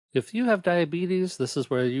If you have diabetes, this is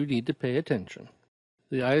where you need to pay attention.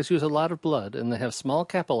 The eyes use a lot of blood, and they have small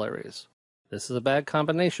capillaries. This is a bad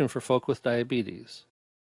combination for folk with diabetes.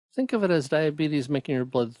 Think of it as diabetes making your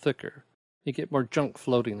blood thicker. You get more junk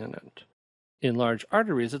floating in it. In large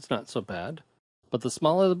arteries, it's not so bad, but the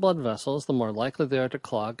smaller the blood vessels, the more likely they are to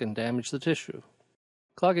clog and damage the tissue.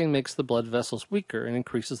 Clogging makes the blood vessels weaker and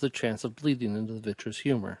increases the chance of bleeding into the vitreous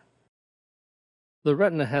humor. The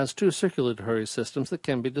retina has two circulatory systems that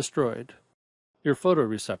can be destroyed. Your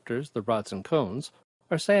photoreceptors, the rods and cones,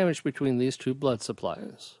 are sandwiched between these two blood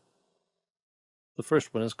supplies. The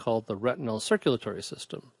first one is called the retinal circulatory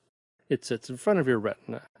system. It sits in front of your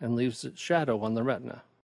retina and leaves its shadow on the retina.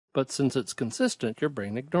 But since it's consistent, your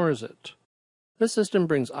brain ignores it. This system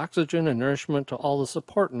brings oxygen and nourishment to all the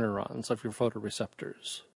support neurons of your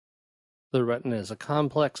photoreceptors. The retina is a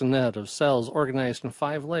complex net of cells organized in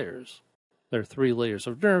 5 layers. There are 3 layers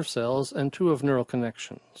of nerve cells and 2 of neural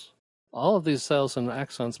connections. All of these cells and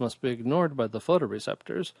axons must be ignored by the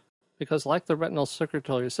photoreceptors because, like the retinal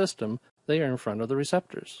circulatory system, they are in front of the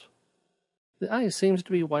receptors. The eye seems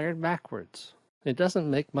to be wired backwards. It doesn't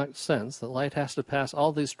make much sense that light has to pass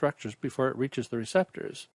all these structures before it reaches the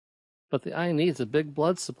receptors. But the eye needs a big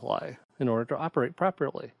blood supply in order to operate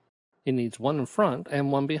properly. It needs one in front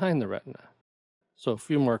and one behind the retina. So a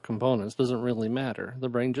few more components doesn't really matter. The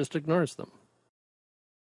brain just ignores them.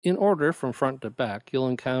 In order from front to back, you'll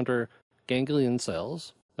encounter ganglion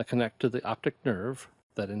cells that connect to the optic nerve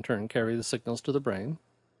that in turn carry the signals to the brain.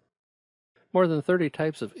 More than 30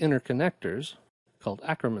 types of interconnectors, called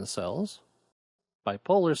Ackermann cells,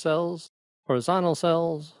 bipolar cells, horizontal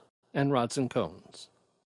cells, and rods and cones.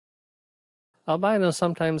 Albinos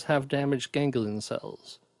sometimes have damaged ganglion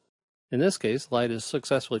cells. In this case, light is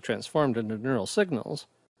successfully transformed into neural signals,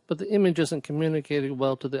 but the image isn't communicated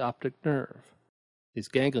well to the optic nerve. These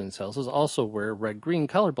ganglion cells is also where red-green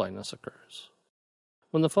color blindness occurs.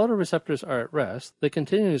 When the photoreceptors are at rest, they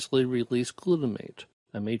continuously release glutamate,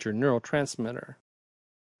 a major neurotransmitter.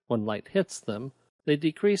 When light hits them, they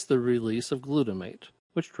decrease the release of glutamate,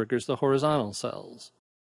 which triggers the horizontal cells.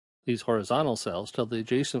 These horizontal cells tell the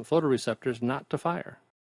adjacent photoreceptors not to fire.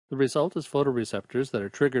 The result is photoreceptors that are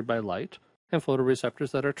triggered by light and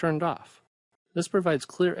photoreceptors that are turned off. This provides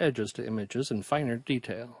clear edges to images and finer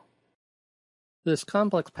detail. This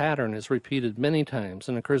complex pattern is repeated many times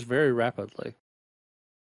and occurs very rapidly.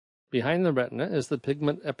 Behind the retina is the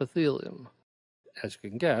pigment epithelium. As you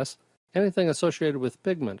can guess, anything associated with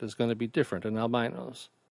pigment is going to be different in albinos.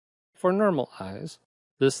 For normal eyes,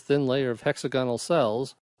 this thin layer of hexagonal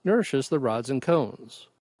cells nourishes the rods and cones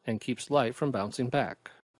and keeps light from bouncing back.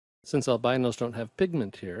 Since albinos don't have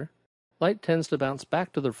pigment here, light tends to bounce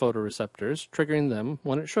back to their photoreceptors, triggering them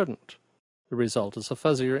when it shouldn't. The result is a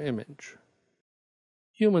fuzzier image.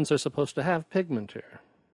 Humans are supposed to have pigment here.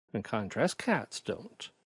 In contrast, cats don't.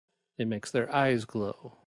 It makes their eyes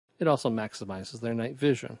glow. It also maximizes their night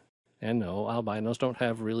vision. And no, albinos don't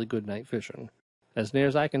have really good night vision. As near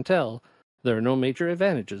as I can tell, there are no major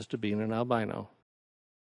advantages to being an albino.